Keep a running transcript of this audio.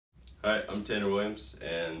Hi, I'm Tanner Williams,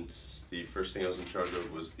 and the first thing I was in charge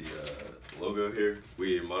of was the logo here.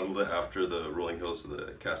 We modeled it after the rolling hills of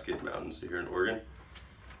the Cascade Mountains here in Oregon.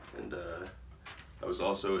 And I was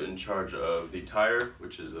also in charge of the tire,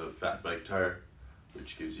 which is a fat bike tire,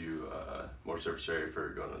 which gives you more surface area for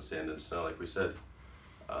going on sand and snow, like we said.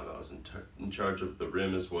 I was in charge of the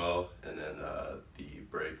rim as well, and then the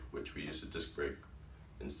brake, which we use a disc brake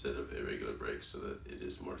instead of a regular brake so that it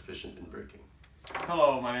is more efficient in braking.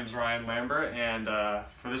 Hello, my name is Ryan Lambert, and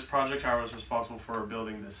for this project I was responsible for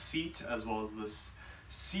building the seat, as well as this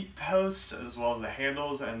seat post, as well as the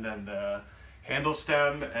handles, and then the handle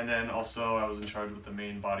stem, and then also I was in charge with the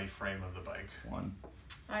main body frame of the bike.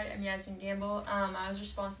 Hi, I'm Yasmin Gamble. I was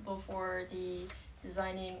responsible for the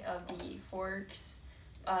designing of the forks,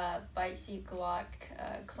 bike seat lock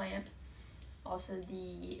clamp, also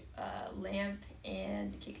the lamp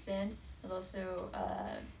and kickstand. I was also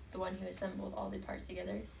the one who assembled all the parts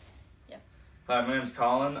together. Yeah. Hi, my name is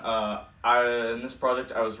Colin. In this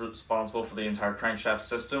project, I was responsible for the entire crankshaft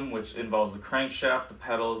system, which involves the crankshaft, the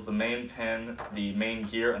pedals, the main pin, the main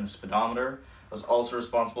gear, and the speedometer. I was also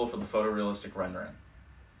responsible for the photorealistic rendering.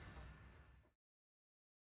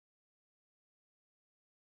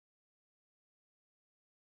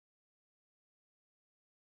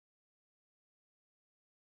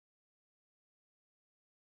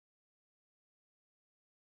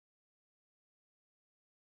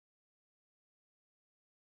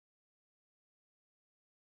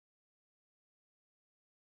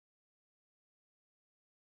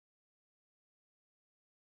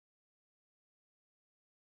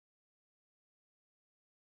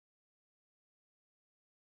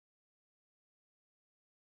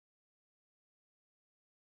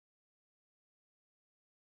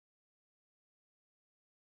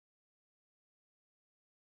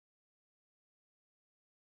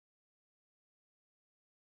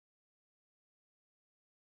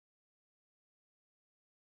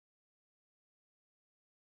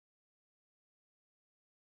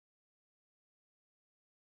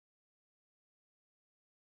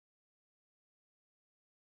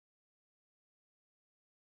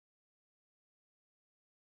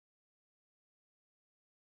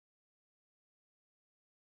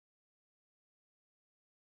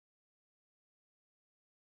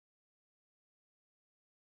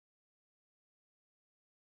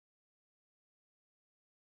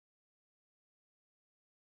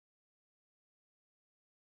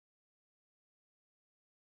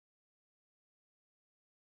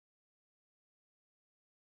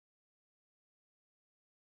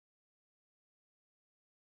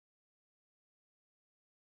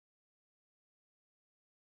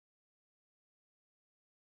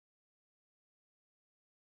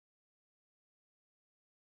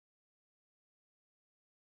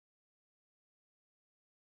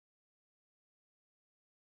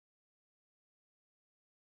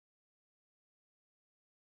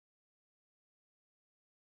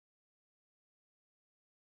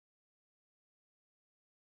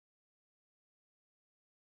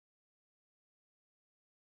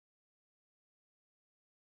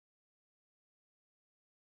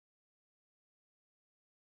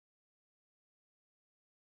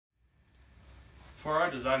 For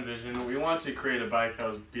our design vision, we wanted to create a bike that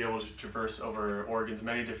would be able to traverse over Oregon's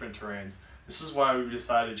many different terrains. This is why we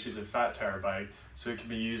decided to choose a fat tire bike, so it can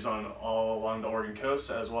be used on all along the Oregon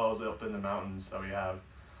coast as well as up in the mountains that we have.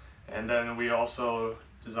 And then we also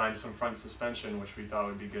designed some front suspension, which we thought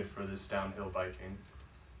would be good for this downhill biking.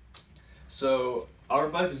 So our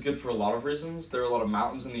bike is good for a lot of reasons. There are a lot of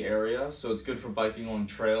mountains in the area, so it's good for biking along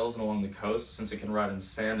trails and along the coast since it can ride in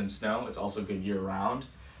sand and snow. It's also good year-round.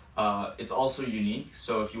 It's also unique,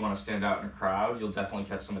 so if you want to stand out in a crowd, you'll definitely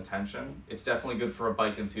catch some attention. It's definitely good for a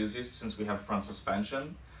bike enthusiast since we have front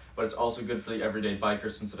suspension, but it's also good for the everyday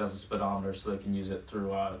biker since it has a speedometer so they can use it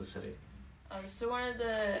through the city. So one of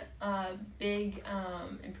the big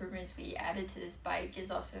improvements we added to this bike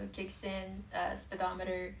is also kickstand,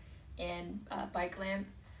 speedometer, and bike lamp.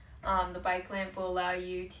 The bike lamp will allow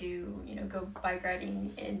you to go bike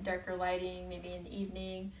riding in darker lighting, maybe in the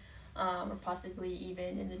evening, or possibly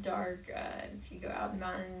even in the dark if you go out in the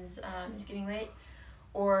mountains, it's getting late.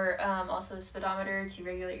 Or also the speedometer to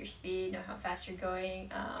regulate your speed, know how fast you're going.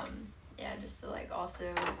 Yeah, just to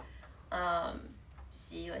also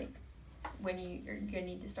see when you're gonna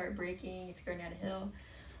need to start braking if you're going down a hill.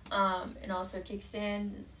 And also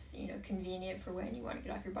kickstand is convenient for when you want to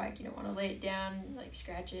get off your bike. You don't want to lay it down,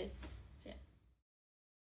 scratch it.